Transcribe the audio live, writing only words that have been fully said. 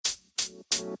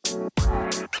We've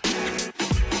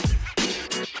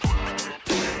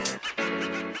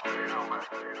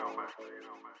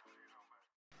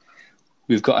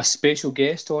got a special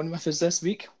guest on with us this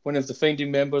week, one of the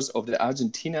founding members of the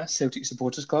Argentina Celtic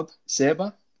Supporters Club,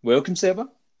 Seba. Welcome, Seba.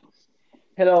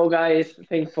 Hello, guys.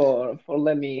 Thanks for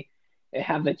letting me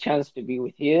have the chance to be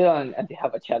with you and to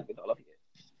have a chat with all of you.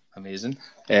 Amazing.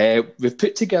 We've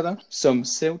put together some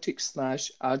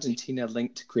Celtic/Argentina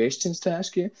linked questions to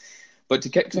ask you. But to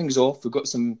kick things off, we've got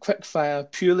some quick-fire,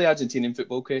 purely Argentinian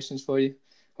football questions for you.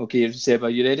 Okay,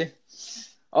 Seba, you ready?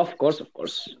 Of course.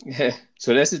 Yeah.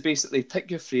 So this is basically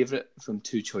pick your favourite from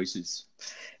two choices.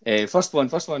 First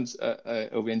one's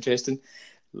will be interesting.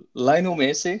 Lionel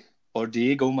Messi or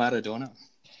Diego Maradona?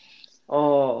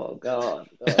 Oh God.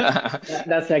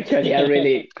 That's actually a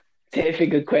really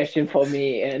difficult question for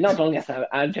me. Not only as an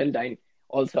Argentine,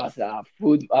 also as a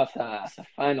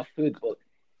fan of football.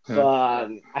 But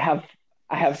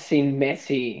I have seen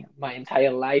Messi my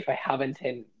entire life. I haven't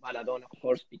seen Maradona, of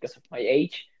course, because of my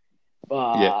age.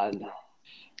 But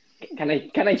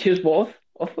can I choose both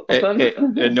of them?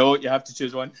 No, you have to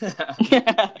choose one.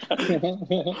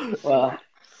 Well,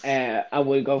 I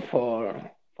will go for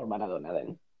Maradona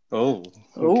then. Oh,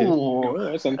 okay. Oh,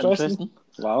 that's interesting.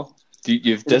 Wow.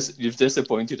 You've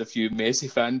disappointed a few Messi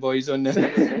fanboys on this.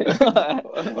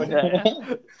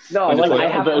 No, well, I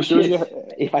have to choose.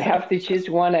 If I have to choose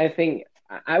one, I think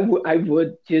I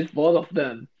would choose both of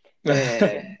them. But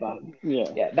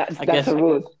that's the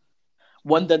rule.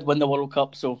 One did win the World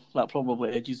Cup, so that probably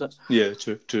edges it. Yeah,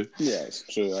 true. Yeah, it's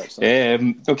true,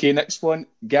 actually. Okay, next one.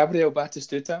 Gabriel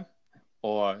Batistuta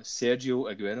or Sergio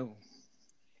Aguero?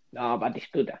 No,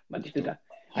 Batistuta.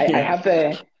 I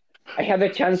had the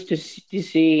chance to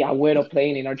see Aguero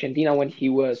playing in Argentina when he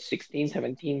was 16,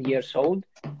 17 years old.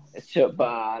 So,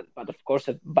 but of course,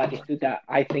 Batistuta,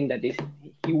 I think that he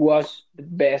was the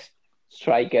best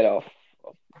striker of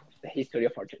the history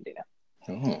of Argentina.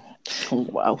 Oh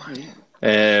wow.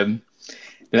 The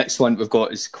next one we've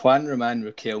got is Juan Román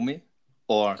Riquelme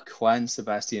or Juan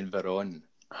Sebastián Verón?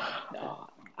 No,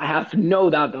 I have no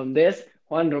doubt on this.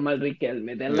 Juan Román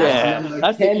Riquelme, the last number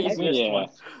that's 10. The easiest one.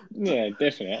 Yeah,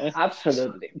 definitely.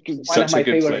 Absolutely. One of my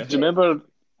favorite.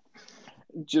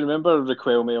 Do you remember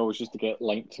Riquelme always used to get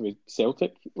linked with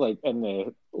Celtic, like in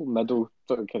the middle,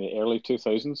 sort of kind of early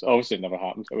 2000s? Obviously, it never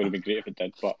happened. It would have been great if it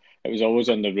did, but it was always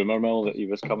on the rumour mill that he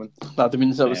was coming. That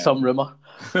means there was some rumour.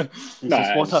 Some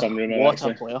rumour. What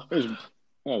a player. It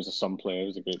was some player. It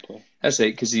was a great player. That's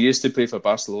right, because he used to play for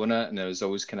Barcelona, and there was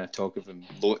always kind of talk of him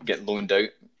getting loaned out.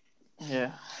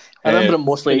 Yeah. I remember him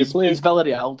mostly. His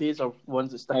Villarreal days are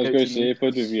ones that stick out. I was going to say, he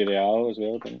played with Villarreal as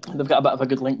well. They've got a bit of a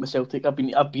good link with Celtic. I've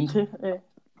been to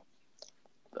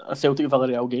a Celtic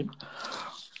Villarreal game.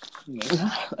 Nice.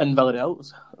 In Villarreal. It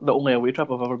was the only away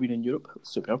trip I've ever been in Europe. It was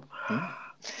superb.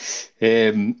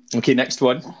 Okay, next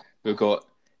one. We've got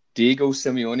Diego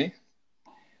Simeone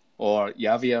or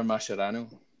Javier Mascherano?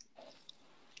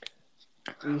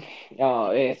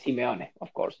 Simeone,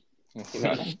 of course.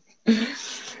 Simeone.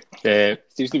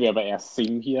 Seems to be a bit of a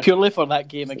theme here. Purely for that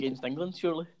game against England,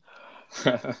 surely.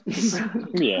 Yeah,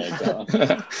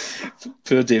 exactly.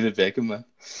 Poor David Beckham, man.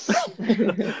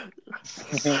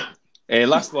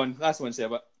 Last one,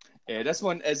 Seba. This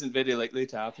one isn't very likely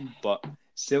to happen, but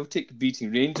Celtic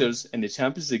beating Rangers in the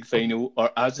Champions League final or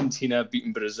Argentina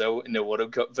beating Brazil in the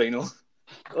World Cup final?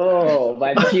 Oh,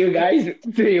 but you guys,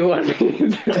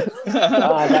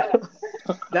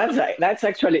 3-1. That's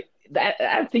actually that.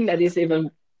 I think that is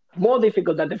even more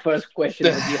difficult than the first question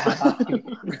that you have asked me.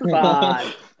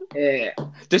 But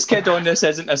this kid on this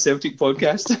isn't a Celtic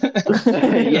podcast.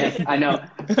 Yes, I know,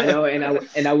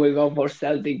 and I will go for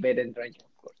Celtic beating Rangers.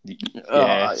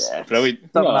 Yes,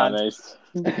 brilliant. Nice.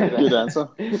 Good answer.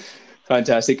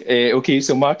 Fantastic. Okay,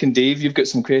 so Mark and Dave, you've got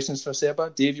some questions for Seba.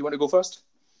 Dave, you want to go first?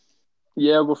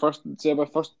 Yeah, I'll go first. Seba,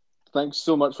 first, thanks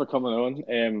so much for coming on.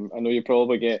 I know you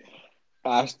probably get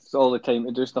asked all the time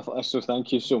to do stuff like this, so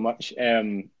thank you so much.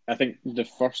 I think the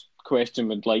first question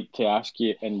we'd like to ask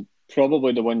you, and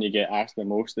probably the one you get asked the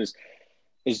most, is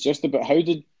just about how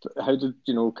did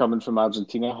coming from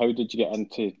Argentina, how did you get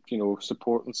into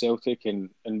supporting Celtic, and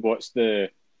what's the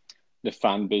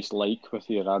fan base like with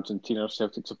your Argentina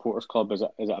Celtic Supporters Club? Is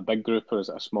it a big group or is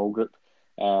it a small group?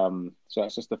 So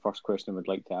that's just the first question we'd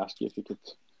like to ask you, if you could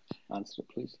answer it,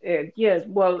 please. Yes,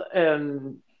 well,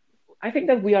 I think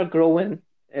that we are growing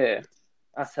as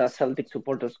a Celtic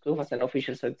Supporters Club, as an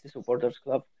official Celtic Supporters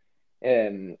Club.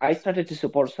 I started to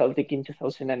support Celtic in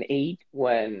 2008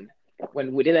 when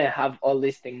we didn't have all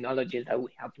these technologies that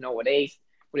we have nowadays.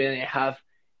 We didn't have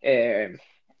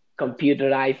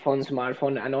computer, iPhone,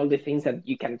 smartphone, and all the things that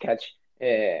you can catch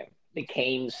the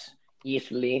games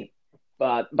easily,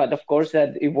 but of course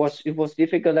that it was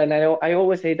difficult, and I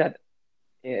always say that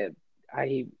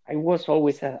I was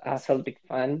always a Celtic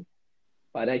fan,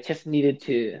 but I just needed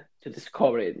to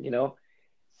discover it, Yeah.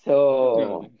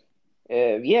 So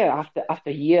yeah,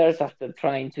 after years, after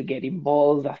trying to get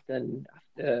involved, after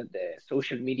the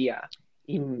social media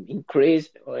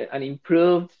increased and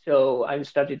improved, so I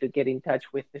started to get in touch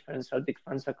with different Celtic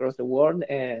fans across the world,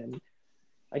 and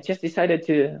I just decided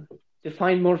to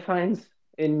find more fans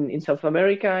in South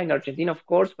America, in Argentina, of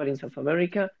course, but in South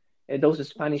America, those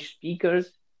Spanish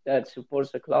speakers that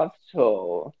supports the club.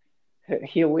 So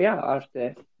here we are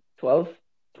after 12,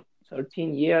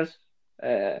 13 years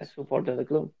supporting the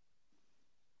club.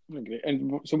 Okay.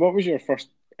 And so, what was your first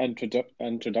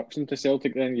introduction to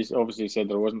Celtic then? You obviously said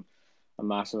there wasn't a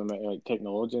massive amount of like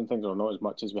technology and things, or not as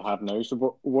much as we have now.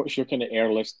 So, what's your kind of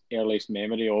earliest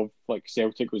memory of like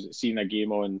Celtic? Was it seeing a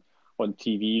game on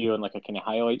TV on like a kind of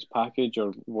highlights package,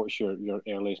 or what's your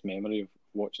earliest memory of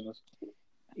watching us?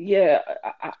 Yeah,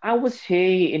 I would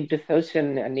say in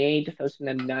 2008,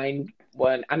 2009,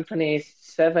 when I'm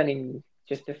 27 in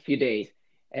just a few days.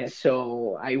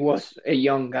 So I was a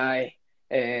young guy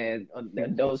on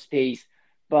those days.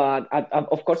 But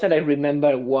of course, that I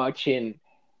remember watching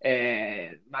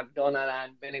McDonald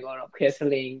and Benegor of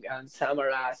Hesseling and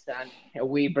Samaras and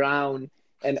Wee Brown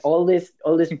and all these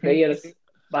players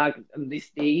back in these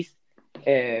days.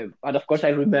 But of course, I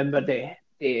remember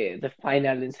the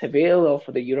final in Seville of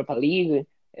the Europa League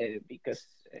because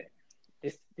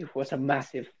this was a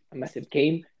massive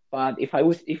game. But if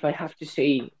I have to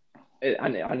say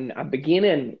on a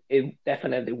beginning, it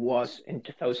definitely was in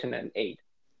 2008.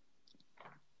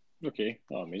 Okay,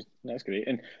 oh, amazing. That's great.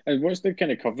 And what's the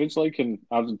kind of coverage like in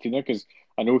Argentina? Because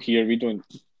I know here we don't.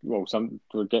 Well,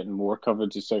 we're getting more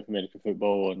coverage of South American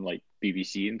football on like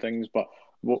BBC and things, but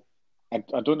what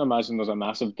I don't imagine there's a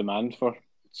massive demand for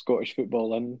Scottish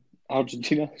football in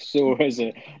Argentina. So is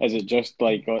it just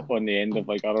like on the end of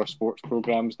like other sports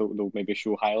programs they'll maybe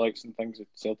show highlights and things of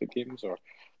Celtic games, or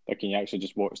can you actually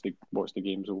just watch the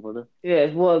games over there?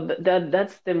 Yes, well,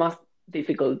 that's the most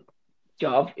difficult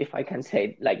job, if I can say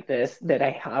it like this, that I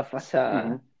have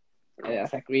Mm-hmm.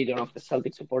 as a creator of the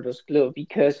Celtic Supporters Club,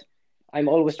 because I'm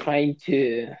always trying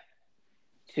to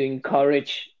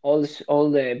encourage all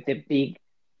the big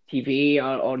TV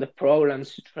or the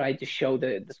programs to try to show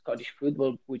the Scottish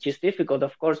football, which is difficult,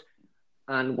 of course.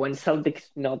 And when Celtic's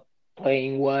not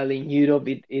playing well in Europe,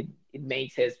 it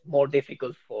makes it more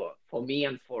difficult for me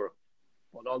and for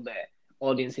all the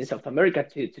audience in South America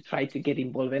to try to get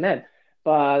involved in it.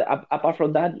 But apart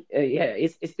from that, yeah,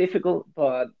 it's difficult,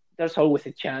 but there's always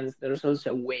a chance. There's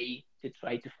also a way to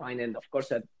try to find it. Of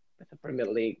course, at the Premier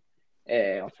League,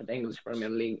 also the English Premier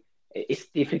League, it's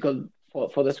difficult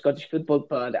for the Scottish football.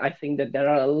 But I think that there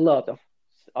are a lot of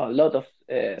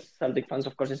Celtic fans,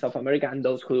 of course, in South America, and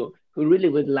those who really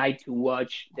would like to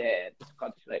watch the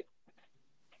Scottish League.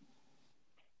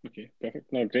 Okay,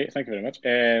 perfect. No, great. Thank you very much.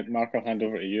 Mark, I'll hand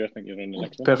over to you. I think you're on the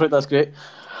next one. Perfect, that's great.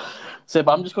 Seb,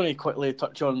 I'm just going to quickly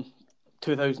touch on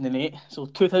 2008. So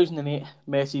 2008,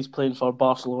 Messi's playing for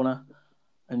Barcelona,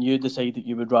 and you decide that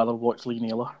you would rather watch Lee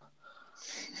Naylor.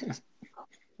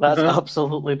 That's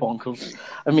absolutely bonkers.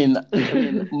 I mean,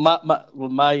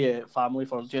 my family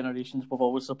for generations, we've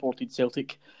always supported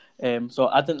Celtic. So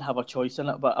I didn't have a choice in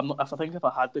it, but if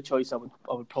I had the choice, I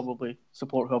would probably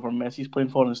support whoever Messi's playing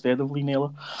for instead of Lee Naylor.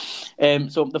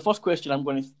 So the first question I'm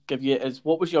going to give you is,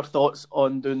 what was your thoughts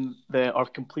on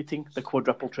completing the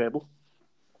quadruple treble?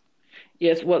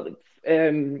 Yes, well,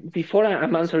 before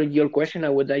I'm answering your question, I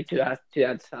would like to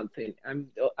add something.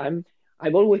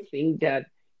 I've always think that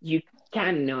you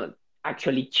cannot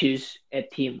actually choose a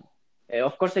team.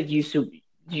 Of course, that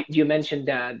you mentioned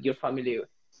that your family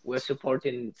was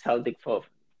supporting Celtic for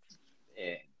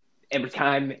every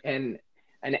time, and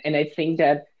I think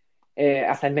that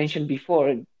as I mentioned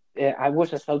before, I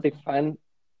was a Celtic fan,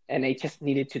 and I just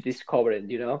needed to discover it,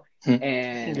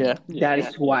 and that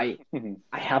is why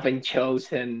I haven't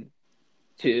chosen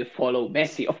to follow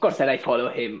Messi. Of course that I follow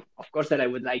him. Of course that I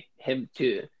would like him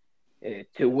to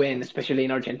win, especially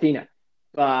in Argentina.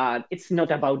 But it's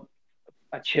not about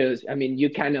a choice. I mean, you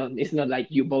cannot. It's not like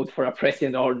you vote for a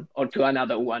president or to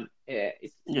another one.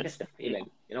 It's just a feeling,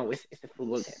 It's a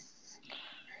football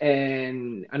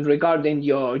game. And regarding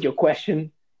your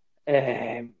question,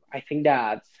 I think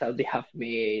that Saudi have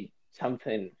made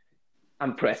something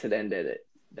unprecedented.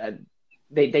 That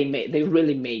they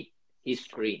really made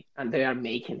history, and they are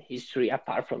making history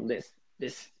apart from this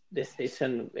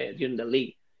season during the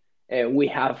league. We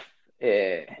have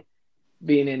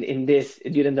been in this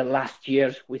during the last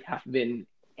years. We have been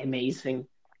amazing.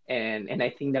 and I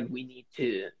think that we need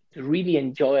to really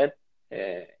enjoy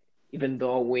it, even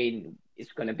though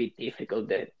it's going to be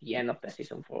difficult at the end of the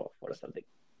season for Celtic.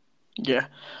 Yeah,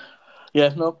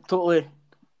 no, totally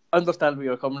understand where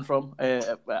you're coming from. It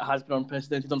has been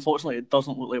unprecedented. Unfortunately, it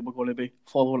doesn't look like we're going to be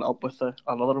following it up with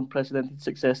another unprecedented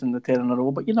success in the 10 in a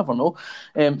row, but you never know.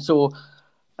 So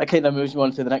that kind of moves me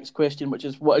on to the next question, which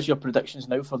is, what is your predictions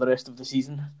now for the rest of the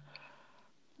season?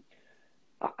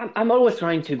 I'm always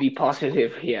trying to be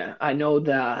positive here. I know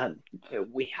that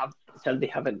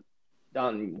Celtic haven't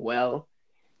done well.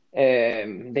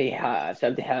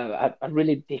 Celtic have a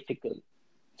really difficult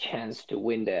chance to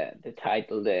win the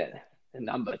title, the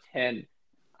number 10.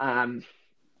 As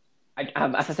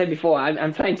I said before,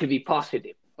 I'm trying to be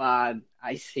positive, but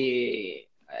I see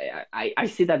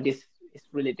that this is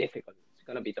really difficult. It's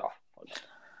going to be tough for them.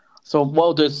 So what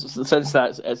I'll do is, since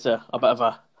it's a bit of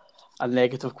a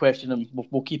negative question, and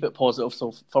we'll keep it positive.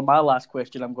 So for my last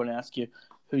question, I'm going to ask you,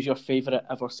 who's your favourite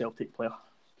ever Celtic player?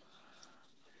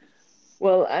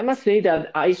 Well, I must say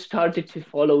that I started to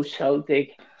follow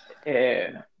Celtic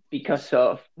because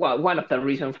of, well, one of the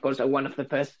reasons, of course, one of the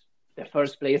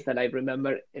first players that I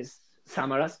remember is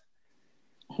Samaras.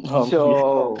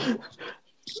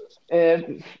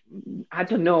 I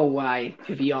don't know why,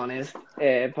 to be honest,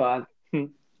 but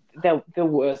there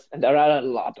are a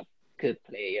lot of good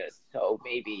players. So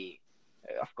maybe,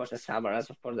 of course, the Samaras,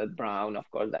 of course, that Brown, of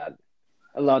course, that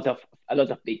a lot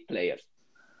of big players.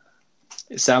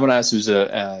 Samaras was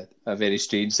a very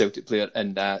strange Celtic player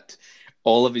in that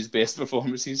all of his best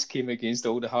performances came against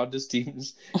all the hardest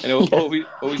teams, and all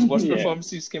his worst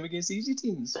performances came against easy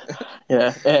teams.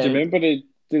 Yeah. Do you remember did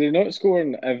they not score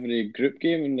in every group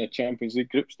game in the Champions League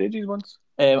group stages once?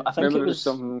 I think it was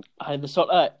something. The sort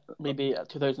of maybe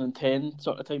 2010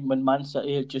 sort of time when Man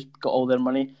City had just got all their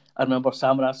money. I remember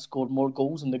Samaras scored more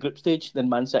goals in the group stage than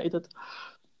Man City did.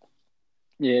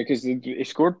 Yeah, because he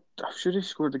scored. I'm sure he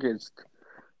scored against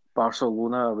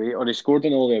Barcelona away, or he scored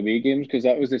in all the away games, because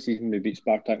that was the season we beat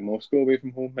Spartak Moscow away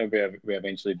from home, and we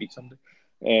eventually beat somebody.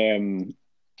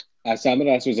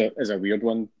 Samaras is a weird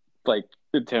one, like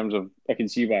in terms of, I can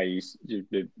see why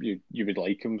you would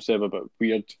like him, Seba, but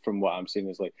weird from what I'm saying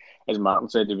is, like, as Martin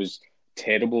said, he was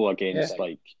terrible against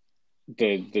like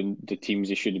the teams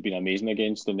he should have been amazing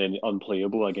against, and then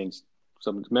unplayable against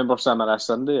some. Remember Samaras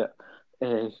Sunday at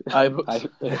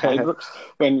Ibrox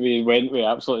when we went with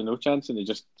absolutely no chance, and he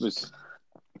just was.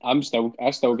 I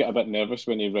still get a bit nervous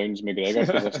when he rounds McGregor,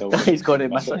 because I still he's got to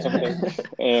miss it sometimes.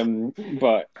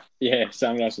 But yeah,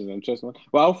 Samaras is an interesting one.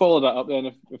 Well, I'll follow that up then,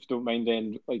 if you don't mind.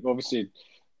 Then, like, obviously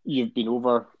you've been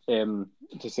over to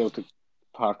Celtic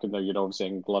Park, and now you're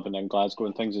obviously living in Glasgow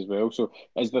and things as well. So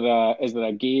is there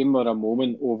a game or a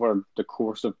moment over the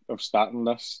course of starting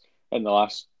this in the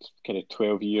last kind of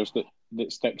 12 years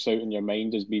that sticks out in your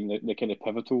mind as being the kind of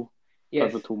pivotal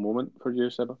moment for you,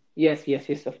 Seba? Yes,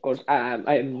 of course.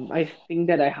 I think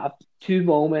that I have two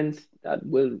moments that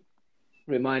will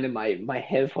remain in my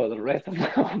head for the rest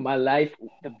of my life.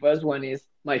 The first one is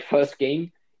my first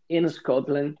game in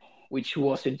Scotland, which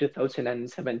was in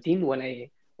 2017 when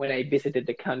I visited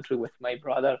the country with my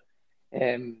brother,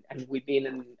 and we've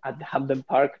been at Hampden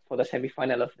Park for the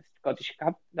semi-final of the Scottish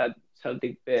Cup that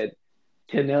Celtic beat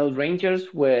 2-0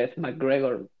 Rangers with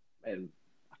McGregor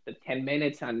after 10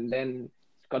 minutes, and then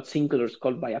Scott Sinclair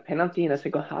scored by a penalty in the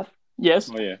second half. Yes.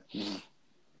 Oh, yeah. Mm-hmm.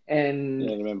 And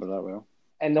I remember that well.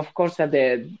 And of course,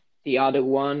 the other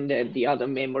one, the other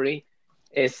memory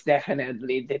is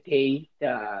definitely the day,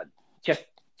 just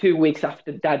 2 weeks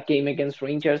after that game against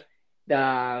Rangers,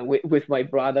 with my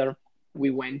brother,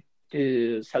 we went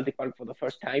to Celtic Park for the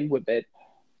first time. We bet,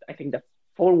 I think that's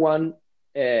 4-1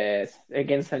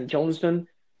 against St. Johnstone.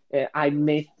 I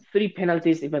made 3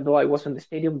 penalties, even though I was in the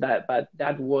stadium. But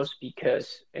that was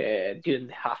because during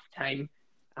the halftime,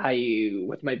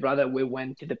 with my brother, we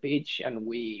went to the pitch and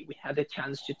we had a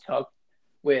chance to talk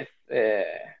with the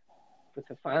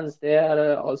fans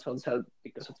there, also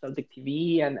because of Celtic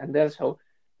TV and there. So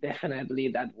definitely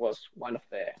that was one of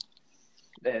the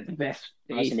best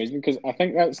days. That's amazing, because I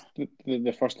think that's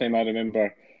the first time I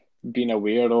remember being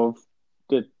aware of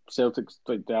the Celtics,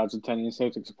 like the Argentinian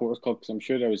Celtic Supporters Club, because I'm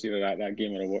sure I was either at that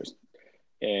game or I watched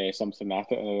something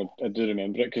at it, and I do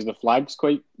remember it because the flag's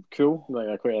quite cool. Like,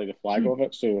 I quite like the flag of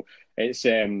it, so it's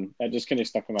it just kind of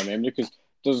stuck in my memory, because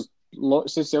there's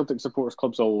lots of Celtic Supporters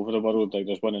Clubs all over the world. Like,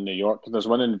 there's one in New York, there's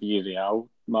one in Villarreal,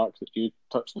 Mark, that you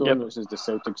touched on, which is the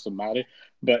Celtic St. Mary,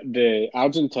 but the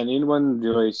Argentinian one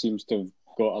really seems to have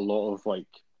got a lot of like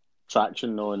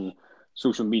traction on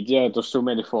social media. There's so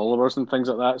many followers and things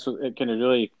like that, so it kind of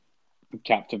really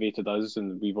captivated us,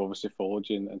 and we've obviously followed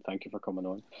you, and thank you for coming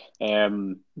on.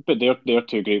 But they're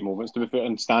two great moments, to be fair,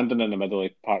 and standing in the middle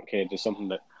of Parkhead is something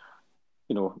that,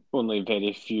 you know, only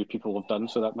very few people have done,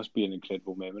 so that must be an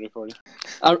incredible memory for you.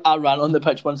 I ran on the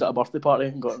pitch once at a birthday party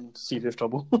and got in serious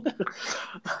trouble.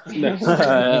 Nice.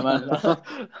 Man, I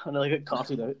nearly got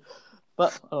carted out.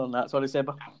 But other than that, sorry,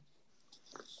 Seba.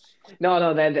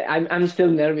 No, that I'm still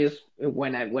nervous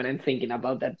when I'm thinking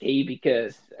about that day,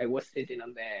 because I was sitting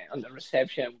on the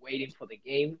reception waiting for the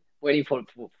game, waiting for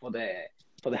the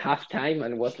halftime,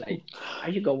 and was like, "Are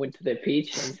you going to the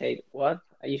pitch?" And said, "What?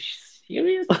 Are you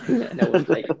serious?" And I was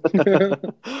like,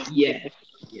 "Yeah."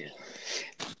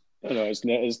 I know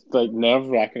it's like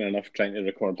nerve-wracking enough trying to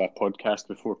record that podcast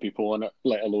before people on it,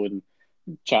 let alone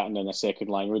chatting in a second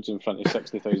language in front of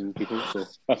 60,000 people. So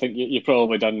I think you've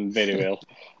probably done very well.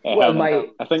 Well,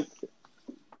 I think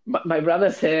my brother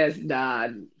says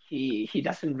that he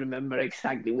doesn't remember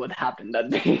exactly what happened that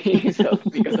day, so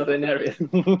because of the nervous.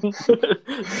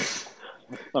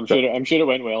 I'm sure it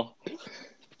went well.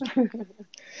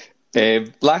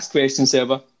 Last question,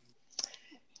 Seba.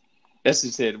 This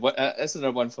is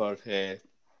another one for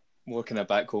more kind of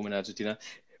back home in Argentina.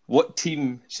 What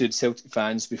team should Celtic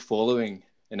fans be following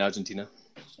in Argentina?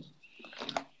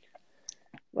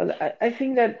 Well, I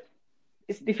think that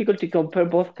it's difficult to compare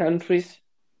both countries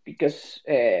because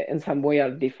in some way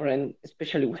are different,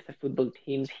 especially with the football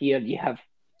teams. Here you have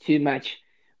too much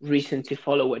reason to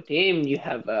follow a team. You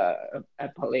have a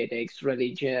politics,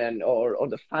 religion, or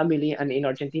the family, and in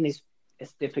Argentina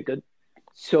it's difficult.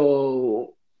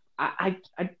 So I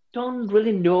don't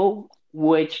really know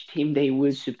which team they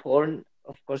will support.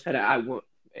 Of course, that I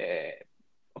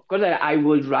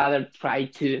would rather try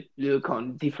to look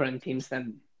on different teams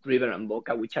than River and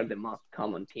Boca, which are the most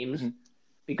common teams,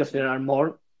 because there are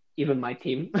more. Even my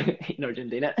team in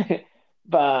Argentina,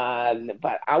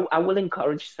 but I will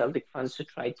encourage Celtic fans to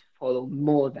try to follow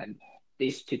more than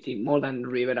these two teams, more than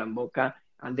River and Boca,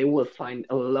 and they will find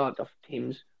a lot of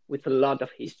teams with a lot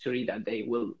of history that they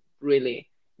will really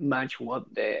match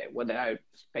what they are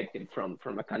expecting from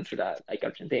a country like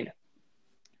Argentina.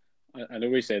 I know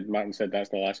Martin said that's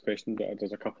the last question, but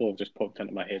there's a couple have just popped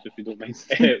into my head, if you don't mind.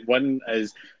 One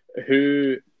is,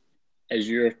 who is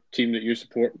your team that you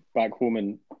support back home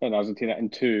in Argentina?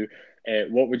 And two,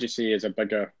 what would you say is a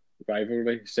bigger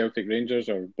rivalry, Celtic Rangers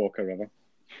or Boca River?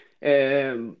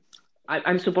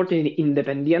 I'm supporting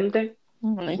Independiente.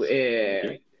 Nice.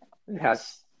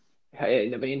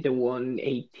 Independiente won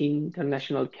 18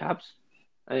 international caps,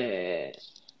 and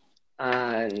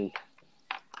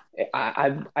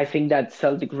I think that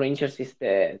Celtic Rangers is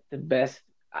the best.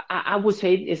 I would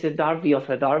say it's a derby of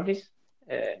the derbies.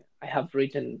 I have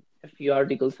written a few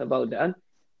articles about that,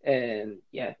 and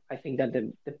yeah, I think that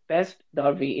the best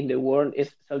derby in the world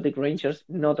is Celtic Rangers,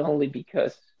 not only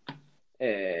because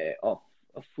of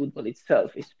football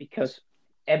itself, it's because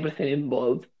everything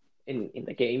involved in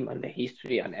the game and the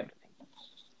history and everything.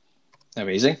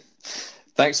 Amazing.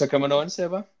 Thanks for coming on,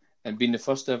 Seba, and being the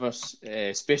first ever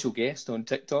special guest on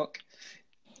TikTok.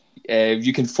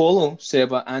 You can follow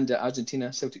Seba and the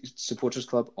Argentina Celtic Supporters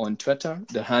Club on Twitter.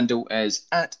 The handle is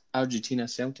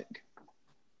 @ArgentinaCeltic.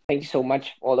 Thank you so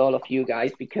much for all of you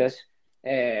guys, because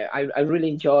I really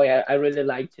enjoy. I really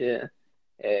like to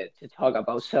talk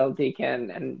about Celtic,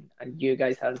 and you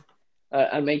guys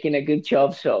are making a good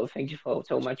job. So thank you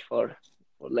so much for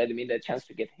letting me the chance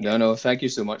to get here. No, thank you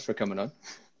so much for coming on.